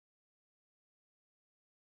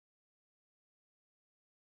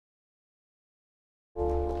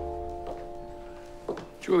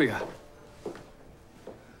Julia.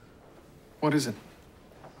 What is it?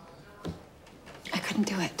 I couldn't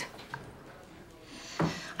do it.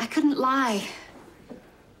 I couldn't lie.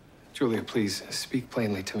 Julia, please, speak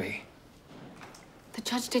plainly to me. The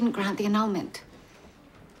judge didn't grant the annulment.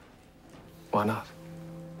 Why not?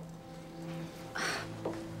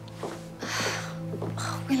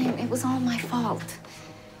 Oh, William, it was all my fault.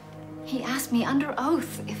 He asked me under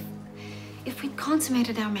oath if we'd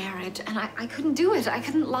consummated our marriage, and I couldn't do it. I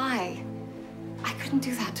couldn't lie. I couldn't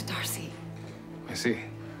do that to Darcy. I see.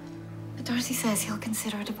 But Darcy says he'll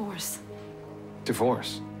consider a divorce.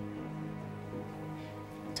 Divorce?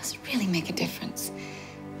 Does it really make a difference?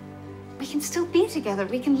 We can still be together.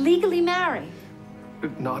 We can legally marry.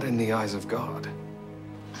 But not in the eyes of God.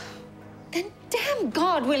 Then damn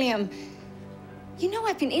God, William. You know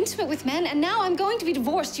I've been intimate with men, and now I'm going to be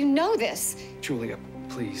divorced. You know this. Julia,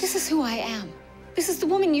 please. This is who I am. This is the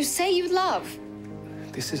woman you say you love.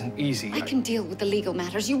 This isn't easy. I can deal with the legal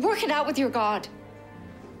matters. You work it out with your God.